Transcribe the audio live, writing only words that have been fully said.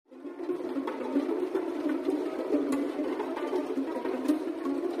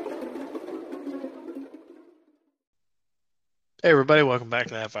Hey everybody, welcome back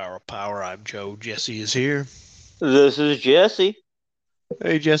to Half Hour of Power. I'm Joe. Jesse is here. This is Jesse.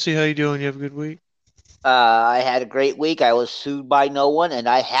 Hey Jesse, how you doing? You have a good week? I had a great week. I was sued by no one, and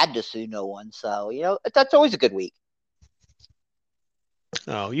I had to sue no one. So, that's always a good week.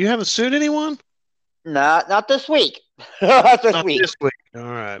 Oh, you haven't sued anyone? Not this week. Not this Not week. this week. All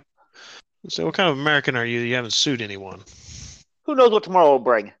right. So what kind of American are you? You haven't sued anyone. Who knows what tomorrow will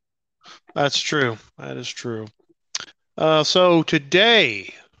bring? That's true. That is true. So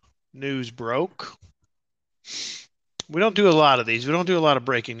today news broke. We don't do a lot of these. We don't do a lot of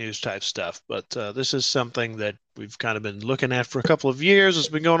breaking news type stuff, but this is something that we've kind of been looking at for a couple of years. It's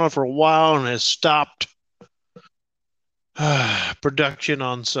been going on for a while and has stopped production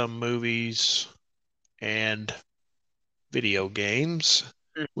on some movies and video games.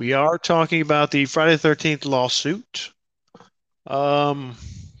 We are talking about the Friday the 13th lawsuit. Um,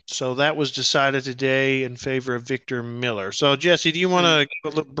 so that was decided today in favor of Victor Miller. So Jesse, do you want Mm. to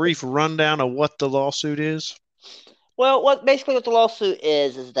give a little brief rundown of what the lawsuit is? Well, what the lawsuit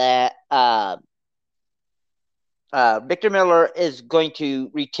is that Victor Miller is going to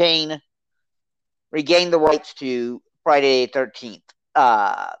regain the rights to Friday the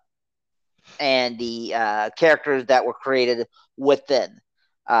 13th, and the characters that were created within,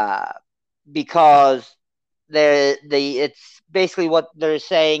 uh, because it's basically what they're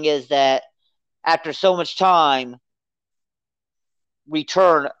saying is that after so much time,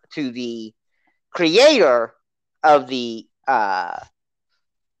 return to the creator of the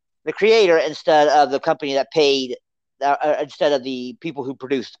creator instead of the company that paid, instead of the people who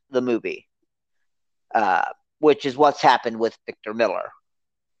produced the movie, uh, which is what's happened with Victor Miller.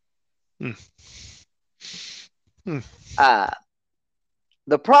 Hmm. Hmm. Uh,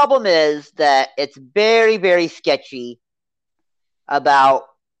 the problem is that it's very, very sketchy about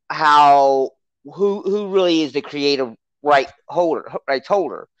how who really is the creative rights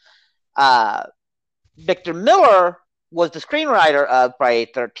holder. Uh, Victor Miller was the screenwriter of Friday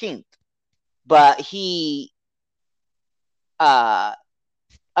the 13th, but he, uh,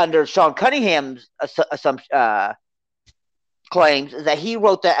 under Sean Cunningham's assumption, claims, is that he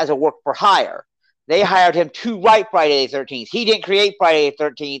wrote that as a work for hire. They hired him to write Friday the 13th. He didn't create Friday the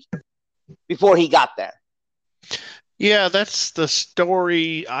 13th before he got there. Yeah, that's the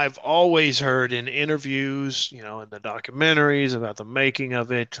story I've always heard in interviews, in the documentaries about the making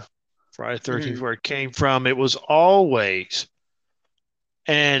of it, Friday the 13th, Mm-hmm. where it came from. It was always,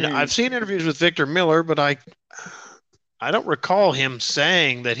 and Mm-hmm. I've seen interviews with Victor Miller, but I don't recall him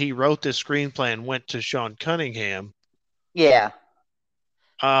saying that he wrote this screenplay and went to Sean Cunningham. Yeah.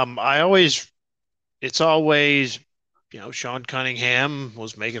 I always, it's always, Sean Cunningham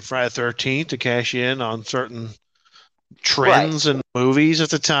was making Friday the 13th to cash in on certain Right. trends in movies at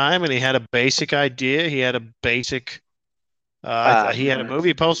the time, and he had a basic idea. He had a basic, he had a Um.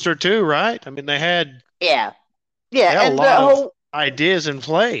 movie poster too, right? I mean, Yeah. Yeah. they had a And the lot of whole, ideas in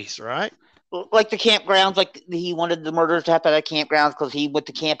place, right? like the campgrounds, like he wanted the murders to happen at campgrounds because he went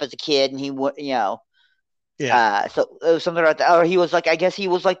to camp as a kid and he would, Yeah, so it was something like that. Or he was like, I guess he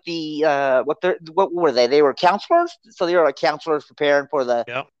was like the what were they? They were counselors, so they were like counselors preparing for the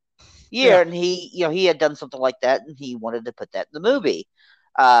yeah, year, yeah, and he had done something like that, and he wanted to put that in the movie.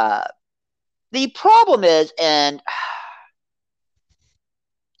 Uh, the problem is, and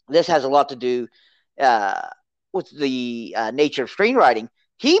this has a lot to do uh, with the nature of screenwriting.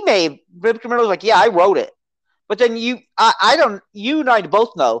 He may Rip Camillo was like, yeah, I wrote it, but then I don't. You and I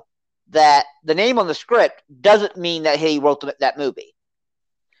both know that the name on the script doesn't mean that he wrote that movie.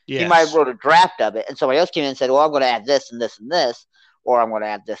 He might have yes, wrote a draft of it, and somebody else came in and said, "Well, I'm going to add this and this and this, or I'm going to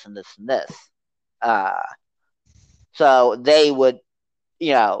add this and this and this." Uh, so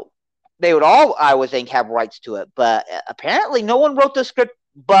you know, they would all, I would think, have rights to it. But apparently, no one wrote the script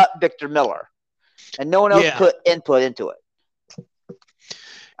but Victor Miller, and no one else yeah, put input into it.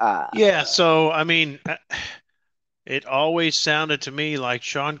 Uh, yeah. So, I mean, it always sounded to me like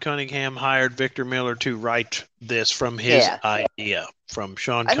Sean Cunningham hired Victor Miller to write this from his yeah, idea, from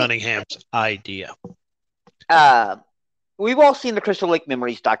Sean I mean, Cunningham's idea. uh, we've all seen the Crystal Lake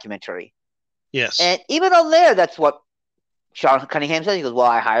Memories documentary, Yes. and even on there, that's what Sean Cunningham says. He goes, "Well,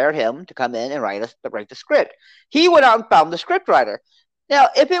 I hired him to come in and write the script." He went out and found the script writer. Now,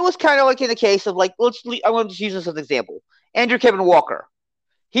 if it was kind of like in the case of, like, I want to just use this as an example. Andrew Kevin Walker.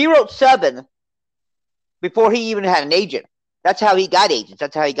 He wrote Seven before he even had an agent. That's how he got agents.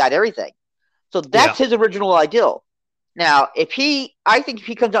 That's how he got everything. So Yeah. that's his original ideal. Now, I think if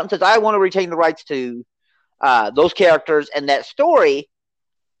he comes out and says, "I want to retain the rights to those characters and that story,"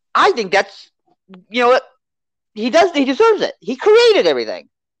 I think that's, you know what, he deserves it. He created everything.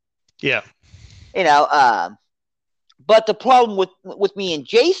 Yeah. You know, But the problem with me and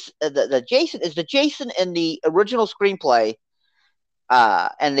Jason, the Jason is the Jason in the original screenplay,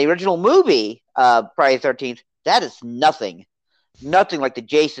 and the original movie, Friday the 13th. That is nothing like the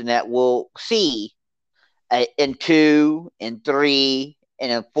Jason that we'll see in 2, in 3,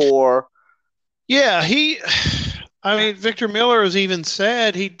 and in 4. Yeah, I mean, Victor Miller has even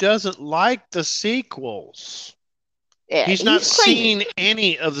said he doesn't like the sequels. Yeah, He's not crazy. seen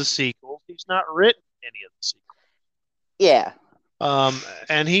any of the sequels. He's not written any of the sequels. Yeah.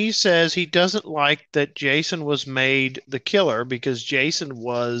 And he says he doesn't like that Jason was made the killer because he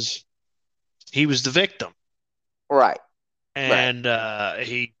was the victim. Right. And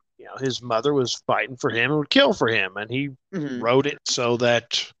his mother was fighting for him and would kill for him, and he wrote it so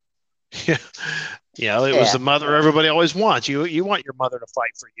that it was the mother everybody always wants. You want your mother to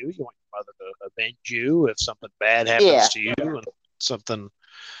fight for you. You want your mother to avenge you if something bad happens to you and something.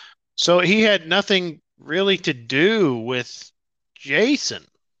 So he had nothing really to do with Jason,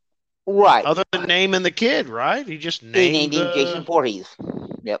 right? Other than naming the kid, right? He just named him Jason Voorhees.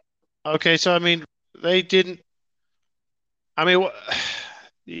 Yep. Okay, so I mean, they didn't. I mean,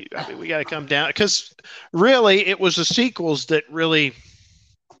 we got to come down because really, it was the sequels that really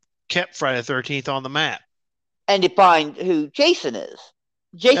kept Friday the 13th on the map and defined who Jason is.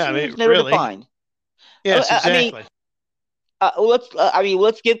 Jason was never defined. Yes, exactly.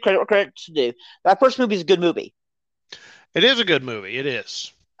 Let's give credit where credit's due. That first movie is a good movie. It is a good movie. It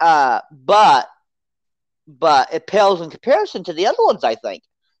is. But it pales in comparison to the other ones. I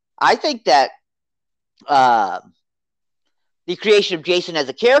think that the creation of Jason as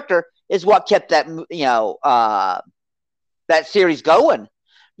a character is what kept that that series going.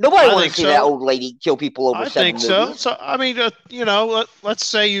 Nobody wants to see that old lady kill people over 7 movies. I think so. So I mean, let's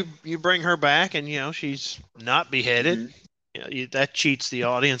say you bring her back and she's not beheaded. That cheats the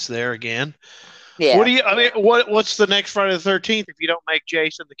audience there again. Yeah. What's the next Friday the 13th if you don't make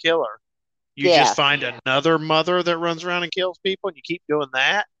Jason the killer? You just find another mother that runs around and kills people, and you keep doing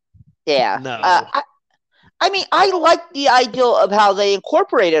that? Yeah. No. I like the idea of how they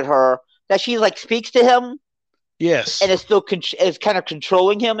incorporated her, that she speaks to him. Yes. And is still is kind of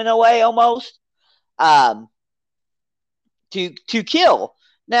controlling him in a way almost. To kill.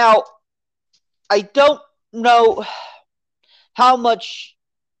 Now, I don't know how much.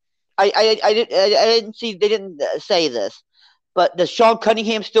 I didn't see. They didn't say this, but does Sean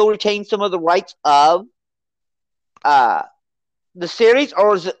Cunningham still retain some of the rights of the series,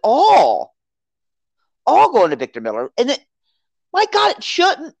 or is it all going to Victor Miller? And my God, it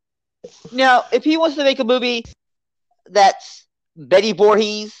shouldn't. Now, if he wants to make a movie that's Betty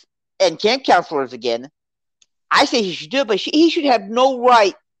Voorhees and camp counselors again, I say he should do it, but he should have no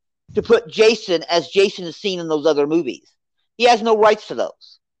right to put Jason as Jason is seen in those other movies. He has no rights to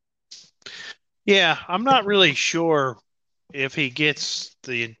those. Yeah, I'm not really sure if he gets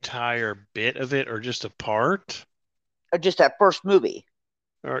the entire bit of it or just a part. Or just that first movie.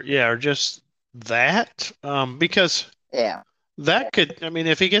 Or just that. Because that could,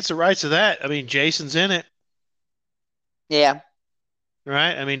 if he gets the rights of that, Jason's in it. Yeah.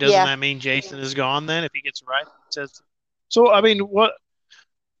 Right? Doesn't that mean Jason is gone then if he gets right? So,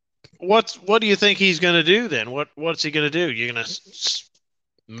 what do you think he's going to do then? What's he going to do? You're going to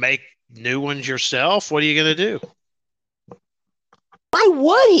make new ones yourself? What are you going to do? Why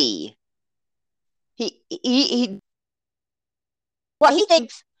would he? What he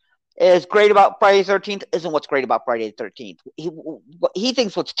thinks is great about Friday the 13th isn't what's great about Friday the 13th. He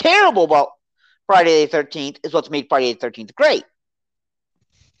thinks what's terrible about Friday the 13th is what's made Friday the 13th great.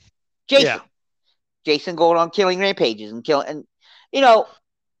 Jason going on killing rampages and killing, and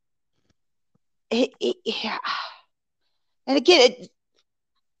again,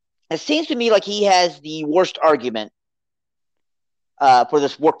 it seems to me like he has the worst argument for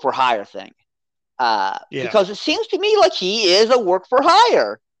this work for hire thing. Because it seems to me like he is a work for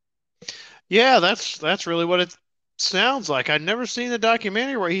hire. Yeah, that's really what it sounds like. I'd never seen the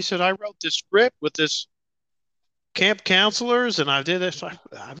documentary where he said, I wrote this script with this camp counselors and I did this.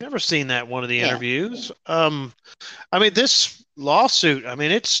 I've never seen that one of the interviews. This lawsuit,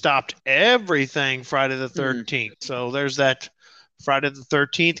 it stopped everything Friday the 13th. So there's that Friday the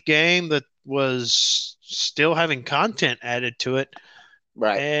 13th game that was still having content added to it.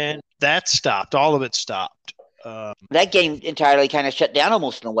 Right. And that stopped. All of it stopped. That game entirely kind of shut down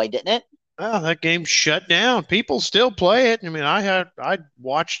almost in a way, didn't it? Well, that game shut down. People still play it. I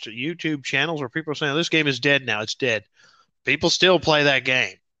watched YouTube channels where people are saying this game is dead now. It's dead. People still play that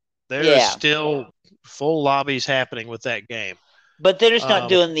game. There's still full lobbies happening with that game. But they're just not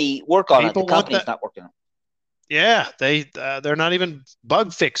doing the work on it. The company's not working on it. Yeah, they're not even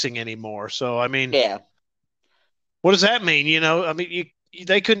bug fixing anymore. So yeah. What does that mean? I mean,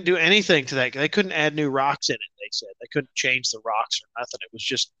 they couldn't do anything to that. They couldn't add new rocks in it. They said they couldn't change the rocks or nothing. It was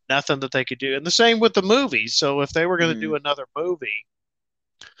just nothing that they could do. And the same with the movies. So if they were going to Mm-hmm. do another movie,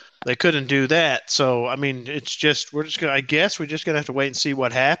 they couldn't do that. So I mean, it's just we're just gonna. I guess we're just gonna have to wait and see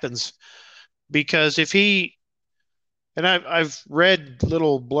what happens because if he and I've read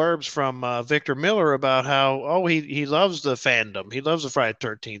little blurbs from Victor Miller about how he loves the fandom. He loves the Friday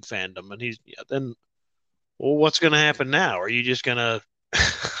 13th fandom, and he's yeah, then well, what's going to happen now? Are you just gonna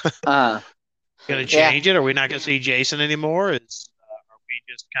Uh, gonna yeah. change it? Are we not going to see Jason anymore? Are we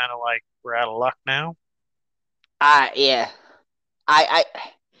just kind of like we're out of luck now? Yeah.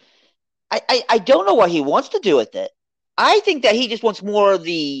 I, I don't know what he wants to do with it. I think that he just wants more of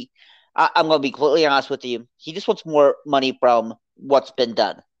the. I'm going to be completely honest with you. He just wants more money from what's been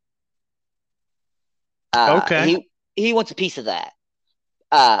done. Uh, Okay. he he wants a piece of that.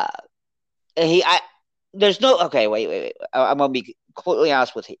 Uh, he I there's no okay. Wait. I'm going to be completely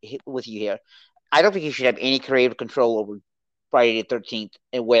honest with you here. I don't think he should have any creative control over Friday the 13th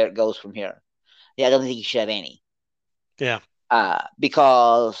and where it goes from here. Yeah, I don't think he should have any. Yeah.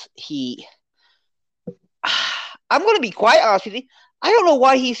 Because he I'm going to be quite honest with you. I don't know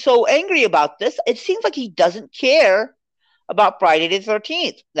why he's so angry about this. It seems like he doesn't care about Friday the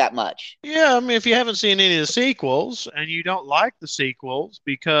 13th that much. Yeah, I mean, if you haven't seen any of the sequels and you don't like the sequels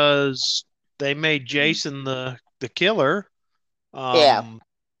because they made Jason the killer, Yeah. um,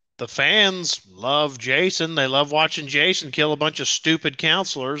 the fans love Jason. They love watching Jason kill a bunch of stupid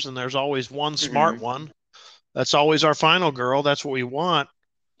counselors, and there's always one smart Mm-hmm. one. That's always our final girl. That's what we want.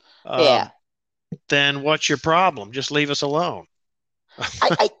 Yeah. Um, then what's your problem? Just leave us alone.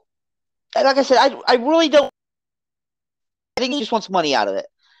 Like I said, I really don't. I think he just wants money out of it.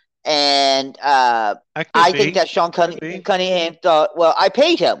 And That could I think be. that Sean Could be. Cunningham thought, well, I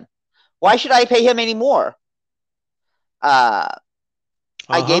paid him. Why should I pay him anymore? Uh,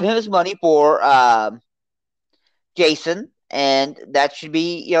 I gave Uh-huh. him his money for Jason, and that should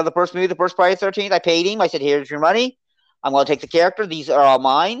be, the first movie, the first Friday the 13th. I paid him. I said, here's your money. I'm going to take the character. These are all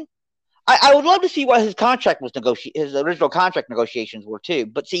mine. I would love to see what his contract was his original contract negotiations were too.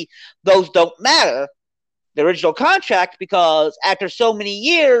 But see, those don't matter. The original contract, because after so many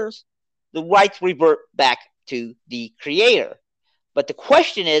years, the rights revert back to the creator. But the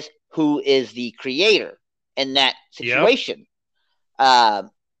question is, who is the creator in that Yep. situation? Uh,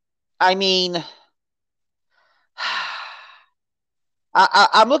 I mean,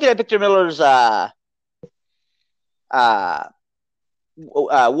 I'm looking at Victor Miller's uh,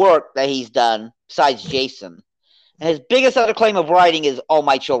 work that he's done besides Jason. And his biggest other claim of writing is All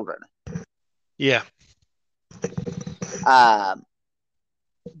My Children. Yeah. Um,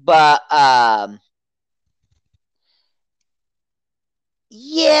 but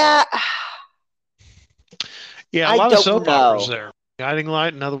yeah, Yeah, a I lot of don't soap operas know. there. Guiding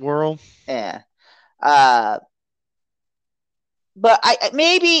Light, Another World. Yeah. Uh, but I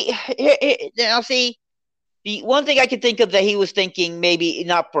maybe now see the one thing I could think of that he was thinking maybe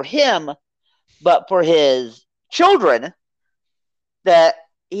not for him but for his children, that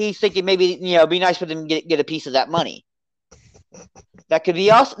he's thinking maybe it'd be nice for them to get a piece of that money. That could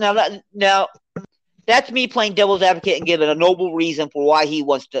be also now that's me playing devil's advocate and giving a noble reason for why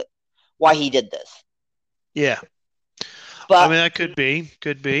he did this. Yeah. I But mean, that could be.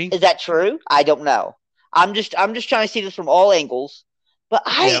 Could be. is that true? I don't know. I'm just trying to see this from all angles. But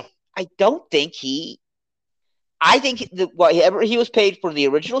Yeah. I don't think I think whatever he was paid for the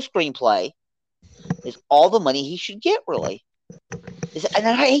original screenplay is all the money he should get, really. And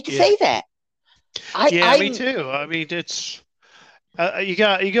I hate to Yeah. say that. Yeah, me I'm too. I mean, it's you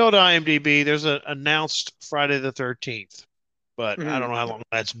go to IMDb. There's an announced Friday the 13th, but I don't mhm, know how long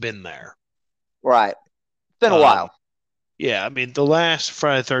that's been there. right. It's been a Um, while. yeah, I mean, the last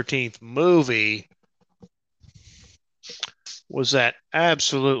Friday the 13th movie was that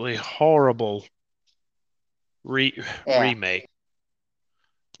absolutely horrible Yeah. remake,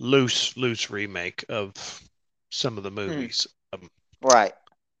 loose remake of some of the Mhm, movies. right.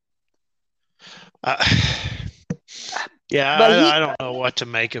 Uh, yeah, But I don't know what to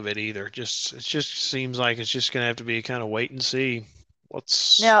make of it either. It just seems like it's just gonna have to be kind of wait and see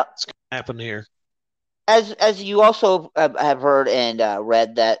now, what's gonna happen here. as you also have heard and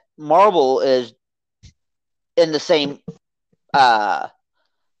read, that Marvel is in the uh,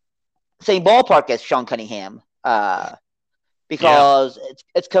 same ballpark as Sean Cunningham. Yeah, Because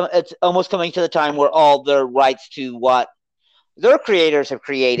it's almost coming to the time where all their rights to what their creators have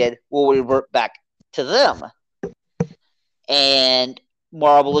created will revert back to them. And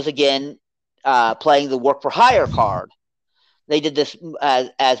Marvel is again playing the work for hire card. They did this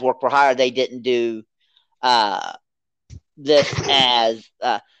as work for hire. They didn't do this as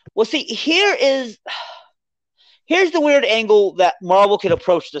well. See, here's the weird angle that Marvel could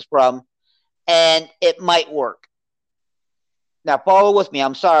approach this from, and it might work. Now, follow with me.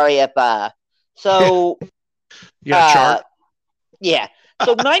 I'm sorry if so. You got a chart? Yeah.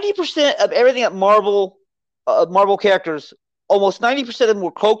 So 90% of everything at Marvel characters, almost 90% of them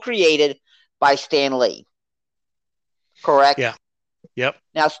were co-created by Stan Lee. Correct. Yeah. Yep.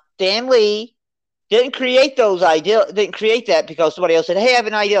 Now, Stan Lee didn't create that because somebody else said, "Hey, I have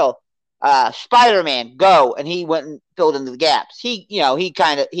an idea. Spider-Man, go," and he went and filled in the gaps. He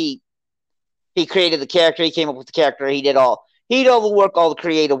created the character. He came up with the character. He did all the work, all the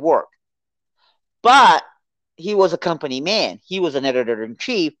creative work. But he was a company man. He was an editor in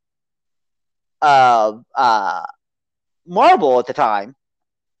chief of Marvel at the time.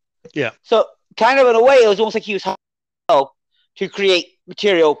 Yeah. So kind of in a way, it was almost like he was to create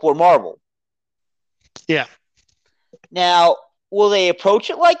material for Marvel. Yeah. Now, will they approach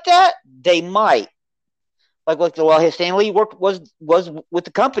it like that? They might. His Stan Lee was with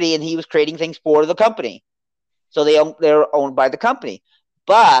the company, and he was creating things for the company. So they're owned by the company.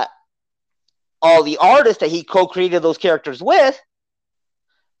 But all the artists that he co-created those characters with,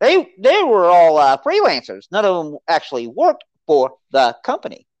 they were all freelancers. None of them actually worked for the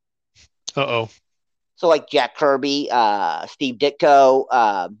company. Uh-oh. So like Jack Kirby, Steve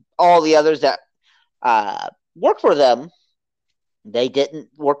Ditko, all the others that worked for them, they didn't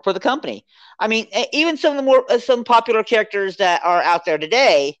work for the company. I mean, even some of the some popular characters that are out there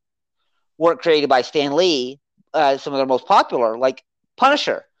today weren't created by Stan Lee. Some of their most popular, like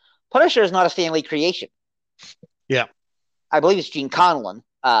Punisher. Punisher is not a Stan Lee creation. Yeah. I believe it's Gene Conlon.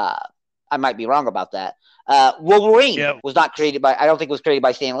 I might be wrong about that. Wolverine was not created by. I don't think it was created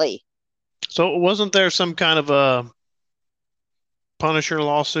by Stan Lee. So wasn't there some kind of a Punisher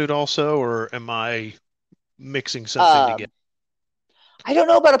lawsuit also, or am I mixing something together? I don't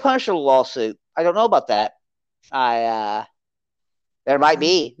know about a Punisher lawsuit. I don't know about that. There might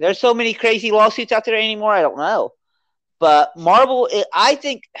be. There's so many crazy lawsuits out there anymore. I don't know. But Marvel, I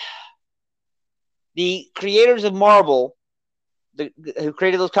think the creators of Marvel, who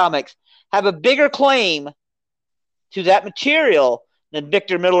created those comics, have a bigger claim to that material than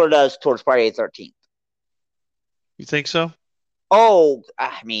Victor Miller does towards Friday the 13th. You think so? Oh,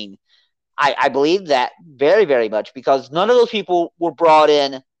 I mean, I believe that very, very much because none of those people were brought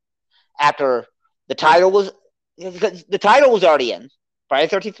in after the title was already in. Friday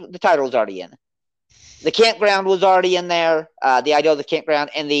the 13th, the title was already in. The campground was already in there. The idea of the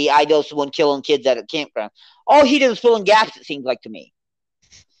campground and the idea of someone killing kids at a campground. All he did was fill in gaps, it seems like to me.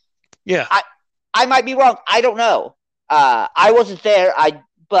 Yeah. I might be wrong. I don't know. I wasn't there.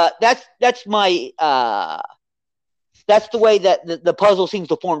 But that's my that's the way that the puzzle seems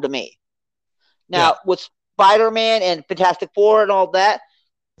to form to me. Now, with Spider-Man and Fantastic Four and all that,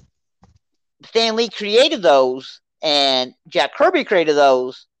 Stan Lee created those, and Jack Kirby created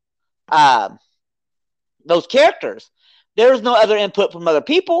those characters. There was no other input from other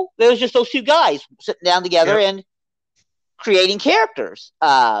people. There was just those two guys sitting down together and creating characters.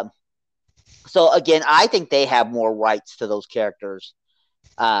 So again, I think they have more rights to those characters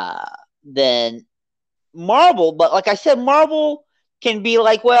than Marvel. But like I said, Marvel can be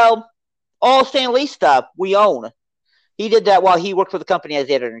like, well, all Stan Lee stuff we own. He did that while he worked for the company as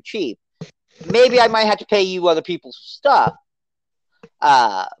editor-in-chief. Maybe I might have to pay you other people's stuff,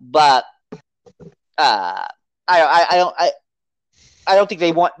 but I don't think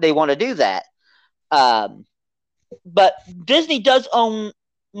they want to do that. But Disney does own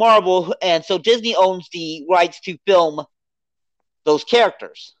Marvel, and so Disney owns the rights to film those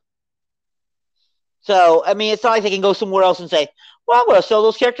characters. So I mean, it's not like they can go somewhere else and say, "Well, I'm going to sell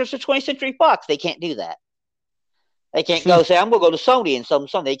those characters to 20th Century Fox." They can't do that. They can't go say, "I'm going to go to Sony and sell them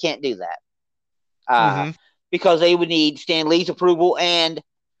something." They can't do that because they would need Stan Lee's approval and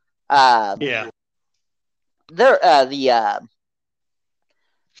the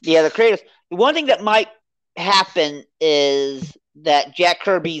other creators. The one thing that might happen is that Jack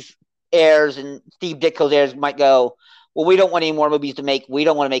Kirby's heirs and Steve Ditko's heirs might go, "Well, we don't want any more movies to make. We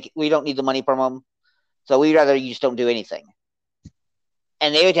don't want to make. We don't need the money from them. So we'd rather you just don't do anything."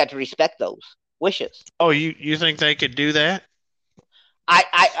 And they would have to respect those wishes. Oh, you think they could do that?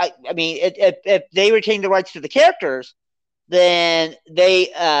 I mean, if they retain the rights to the characters, then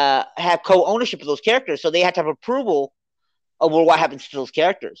they have co-ownership of those characters. So they have to have approval of what happens to those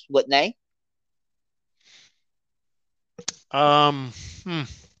characters, wouldn't they? I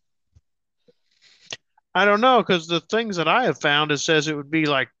don't know, because the things that I have found, it says it would be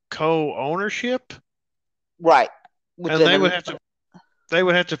like co-ownership. Right. And they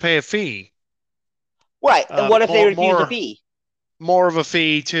would have to pay a fee. Right. And what if they more refuse a more fee? more of a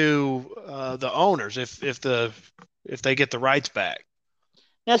fee to the owners if they get the rights back.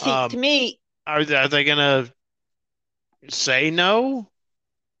 Now, see, to Um, me, are they going to say no?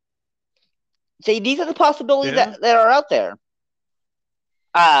 see, these are the possibilities Yeah. that are out there.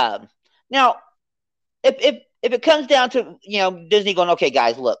 Um, Now, if it comes down to Disney going, okay,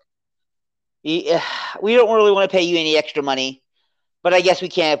 guys, look, we don't really want to pay you any extra money, but I guess we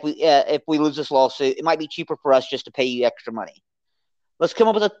can if we lose this lawsuit. It might be cheaper for us just to pay you extra money. Let's come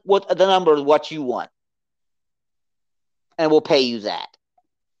up with the number of what you want, and we'll pay you that.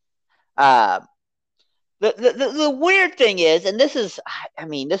 Uh, the weird thing is, and this is, I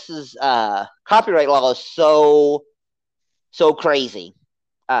mean, this is copyright law is so crazy.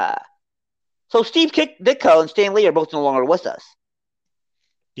 Uh, so Steve Ditko and Stan Lee are both no longer with us. So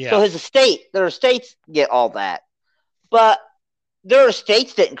Yeah. his estate, their estates get all that, but their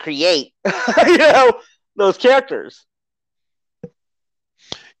estates didn't create, those characters.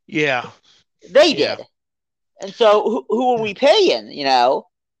 Yeah. They Yeah. did, and so who are we paying? Well,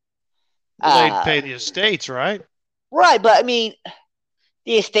 they'd pay the estates, right? Right, but I mean,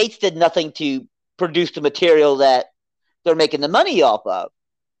 the estates did nothing to produce the material that they're making the money off of.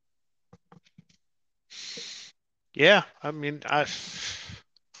 Yeah. I mean, I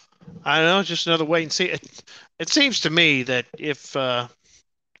don't know, just another wait and see. It seems to me that if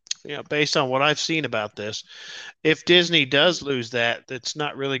based on what I've seen about this, if Disney does lose that, it's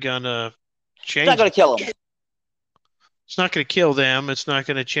not really going to It's not change going to kill much. them. It's not going to kill them. It's not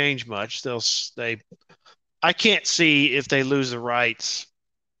going to change much. They I can't see if they lose the rights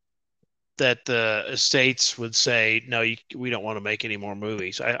that the estates would say, no, we don't want to make any more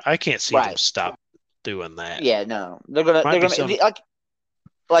movies. I can't see them Right. stop doing that. Yeah, no. Might They're be gonna some.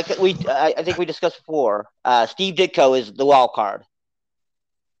 like I think we discussed before. Steve Ditko is the wild card.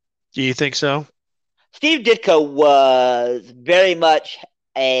 Do you think so? Steve Ditko was very much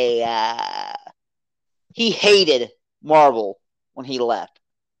a he hated Marvel when he left.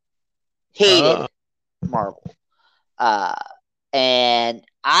 Uh, Hated Marvel. Uh, and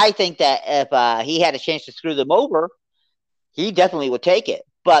I think that if he had a chance to screw them over, he definitely would take it.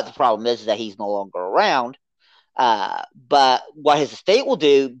 But the problem is that he's no longer around. But what his estate will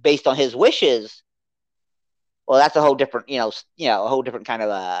do based on his wishes, well, that's a whole different, a whole different kind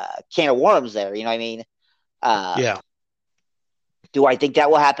of can of worms there. You know what I mean? Uh, yeah. do I think that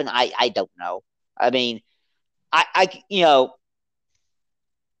will happen? I don't know. I mean, I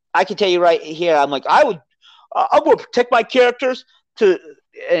can tell you right here. I'm like, I'm going to protect my characters to,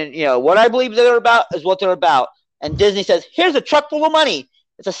 and what I believe they're about is what they're about. And Disney says, here's a truck full of money.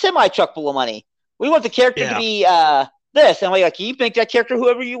 It's a semi truck full of money. We want the character to Yeah. be this, and we're like, you make that character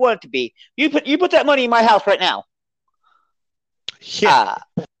whoever you want it to be. You put that money in my house right now. Yeah.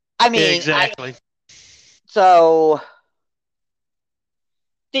 I mean, Exactly. so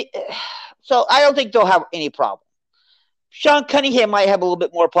so I don't think they'll have any problem. Sean Cunningham might have a little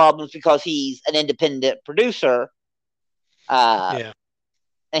bit more problems because he's an independent producer. Yeah.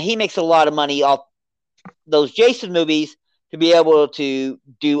 And he makes a lot of money off those Jason movies to be able to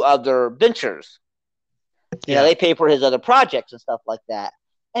do other ventures. Yeah. They pay for his other projects and stuff like that.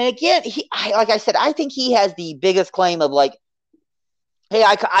 And again, like I said, I think he has the biggest claim of like, hey,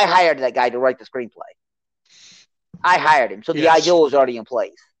 I hired that guy to write the screenplay. I hired him, so the Yes. idea was already in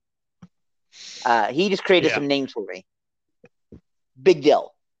place. He just created Yeah. some names for me. Big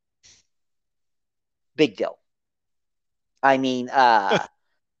deal. Big deal. I mean,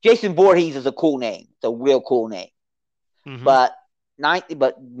 Jason Voorhees is a cool name. It's a real cool name. Mhm. But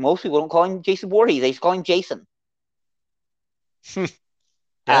most people don't call him Jason Voorhees. They just call him Jason. Yeah,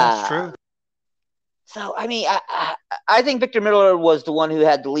 that's true. So I mean, I think Victor Miller was the one who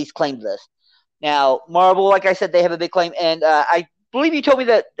had the least claim to this. Now Marvel, like I said, they have a big claim, and I believe you told me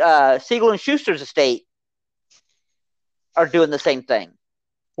that Siegel and Schuster's estate are doing the same thing.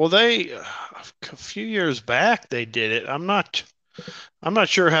 Well, they a few years back they did it. I'm not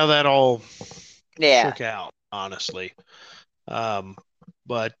sure how that all Yeah. shook out, honestly.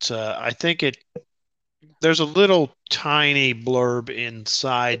 But I think there's a little tiny blurb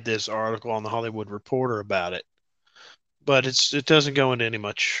inside this article on the Hollywood Reporter about it, but it doesn't go into any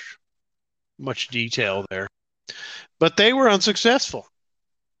much detail there. But they were unsuccessful.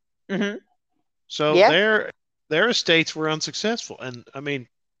 Mm-hmm. So Yeah. their estates were unsuccessful, and I mean,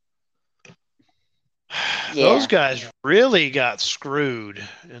 Yeah. those guys really got screwed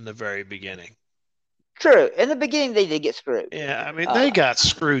in the very beginning. True. In the beginning, they did get screwed. Yeah, I mean, they got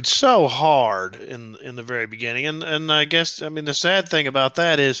screwed so hard in the very beginning, and I guess I mean the sad thing about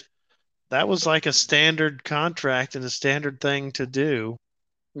that is that was like a standard contract and a standard thing to do.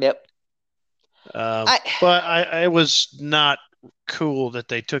 Yep. Um, I but it was not cool that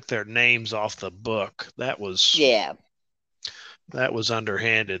they took their names off the book. yeah. That was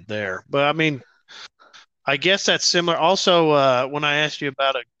underhanded there. But I mean, I guess that's similar. Also, when I asked you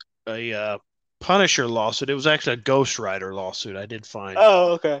about a Punisher lawsuit, it was actually a Ghost Rider lawsuit. I did find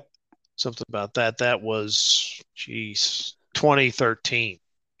Oh, okay. something about that. That was, geez, 2013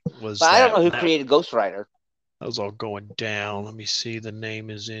 was But I don't that. know who That created Ghost Rider. was all going down. Let me see. The name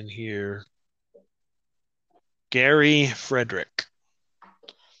is in here. Gary Frederick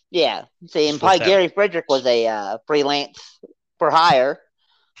Yeah, see, is and what probably that Gary Frederick was a freelance for hire.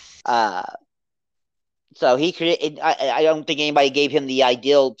 Uh, so he created. I don't think anybody gave him the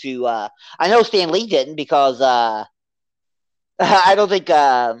ideal to. I know Stan Lee didn't because I don't think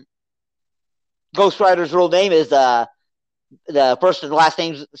Ghost Rider's real name is the first and last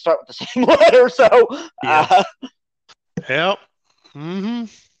names start with the same letter. So, Yep. Yep. Mm-hmm.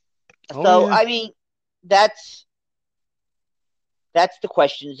 Oh so yeah. I mean, that's that's the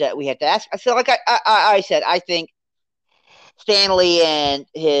questions that we have to ask. I feel like I said I think Stanley and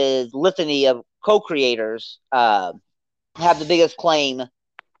his litany of co-creators have the biggest claim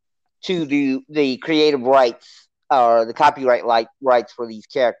to the creative rights or the copyright rights for these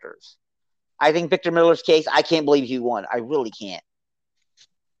characters. I think Victor Miller's case, I can't believe he won. I really can't.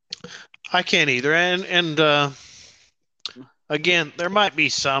 I can't either. And again, there might be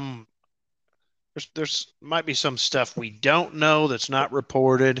some there's might be some stuff we don't know that's not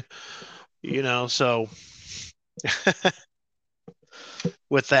reported, so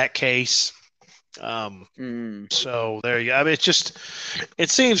with that case. So there you go. I mean, it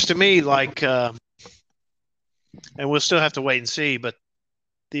seems to me like, and we'll still have to wait and see, but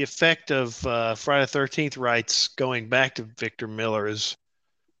the effect of Friday the 13th rights going back to Victor Miller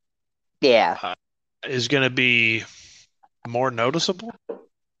Yeah. Is going to be more noticeable.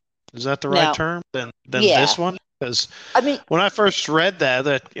 Is that the right Now, term than yeah. this one? Because I mean, when I first read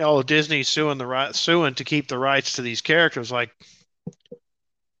that Disney's suing to keep the rights to these characters, like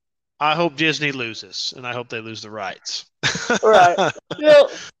I hope Disney loses, and I hope they lose the rights. right. Yeah.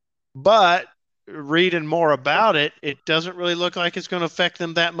 But reading more about it, it doesn't really look like it's going to affect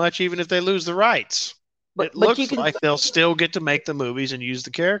them that much, even if they lose the rights. It But you looks can like they'll still get to make the movies and use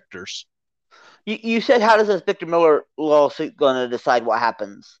the characters. you said how does this Victor Miller lawsuit going to decide what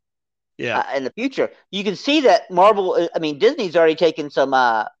happens Yeah. in the future? You can see that Marvel, I mean Disney's already taken some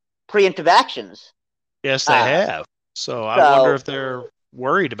preemptive actions. Yes, they have. So I wonder So if they're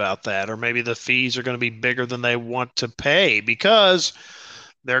worried about that, or maybe the fees are going to be bigger than they want to pay because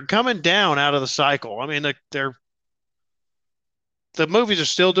they're coming down out of the cycle. I mean, the movies are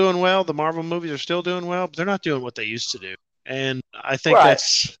still doing well. The Marvel movies are still doing well, but they're not doing what they used to do. And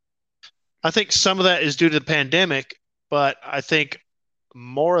right. I think some of that is due to the pandemic, but I think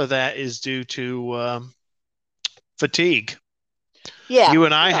more of that is due to fatigue. Yeah. You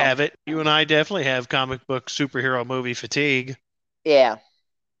and I have it. You and I definitely have comic book superhero movie fatigue. Yeah.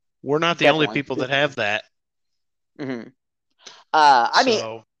 We're not the only Definitely. people that have that. Mm-hmm. I mean,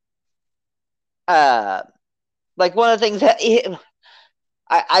 So, uh, like one of the things that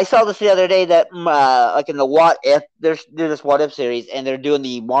I saw this the other day that like in the What If there's this What If series and they're doing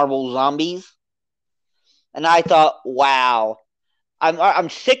the Marvel zombies, and I thought, wow, I'm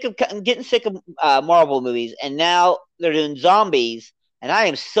sick of I'm getting sick of Marvel movies, and now they're doing zombies, and I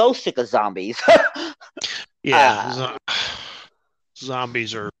am so sick of zombies. yeah, uh,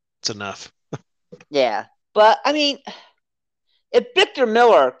 zombies are it's enough. yeah, but I mean, if Victor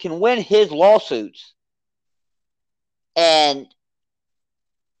Miller can win his lawsuits and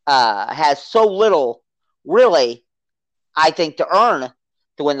has so little, really, I think, to earn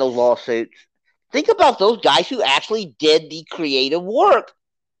to win those lawsuits. Think about those guys who actually did the creative work.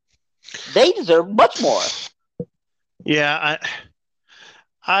 They deserve much more. Yeah,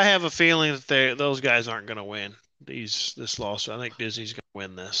 I have a feeling that those guys aren't going to win this lawsuit. I think Disney's going to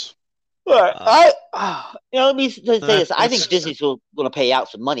win this. Right. Let me say this. I think That's Disney's going to pay out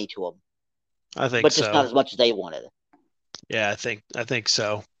some money to them, I think but just not so. as much as they wanted. Yeah, I think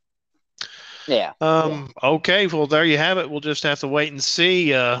so. Yeah. Okay, well there you have it. We'll just have to wait and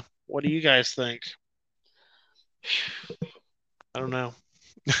see. What do you guys think? I don't know.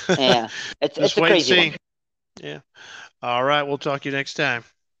 Yeah. It's Just a wait and crazy one. see. Yeah. All right, we'll talk to you next time.